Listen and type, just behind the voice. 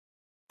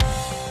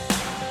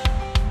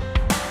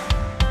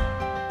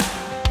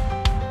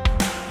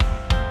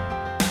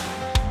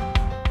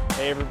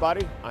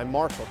everybody, I'm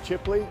Marshall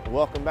Chipley.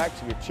 Welcome back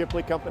to your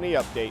Chipley Company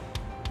Update.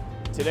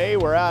 Today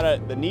we're out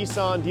at the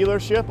Nissan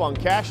dealership on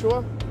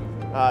Cashua.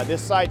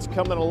 This site's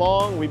coming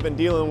along. We've been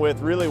dealing with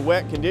really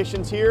wet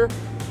conditions here,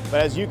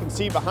 but as you can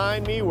see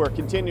behind me, we're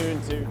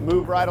continuing to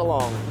move right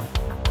along.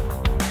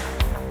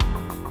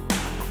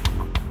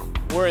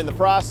 We're in the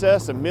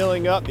process of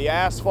milling up the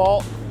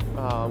asphalt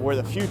where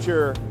the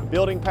future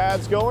building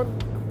pad's going.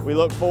 We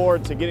look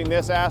forward to getting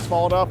this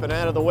asphalt up and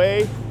out of the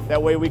way.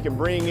 That way we can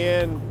bring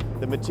in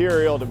the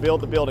material to build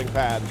the building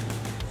pad.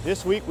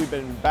 This week we've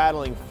been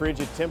battling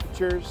frigid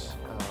temperatures,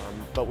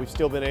 but we've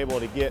still been able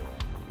to get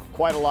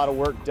quite a lot of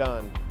work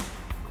done.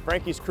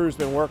 Frankie's crew's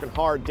been working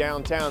hard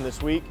downtown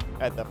this week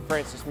at the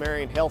Francis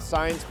Marion Health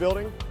Science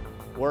Building.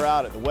 We're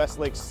out at the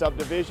Westlake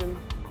subdivision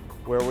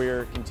where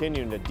we're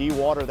continuing to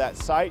dewater that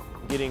site,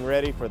 getting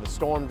ready for the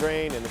storm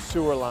drain and the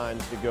sewer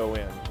lines to go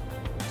in.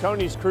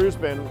 Tony's crew's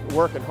been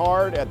working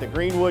hard at the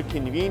Greenwood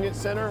Convenience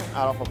Center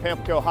out off of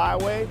Pamplico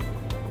Highway.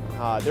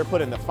 They're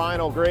putting the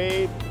final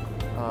grade,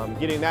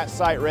 getting that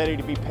site ready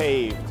to be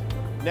paved.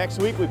 Next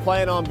week we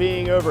plan on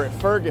being over at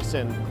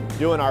Ferguson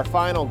doing our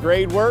final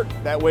grade work.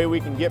 That way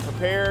we can get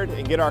prepared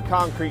and get our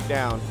concrete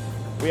down.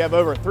 We have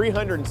over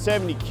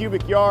 370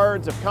 cubic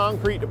yards of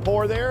concrete to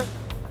pour there,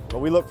 but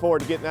we look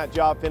forward to getting that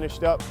job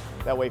finished up.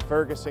 That way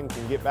Ferguson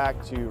can get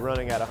back to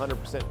running at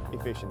 100%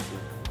 efficiency.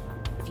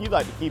 If you'd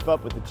like to keep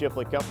up with the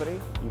Chipley Company,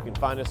 you can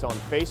find us on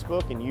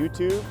Facebook and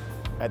YouTube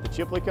at the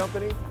Chipley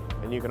Company,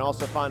 and you can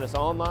also find us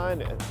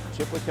online at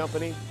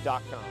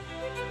chipleycompany.com.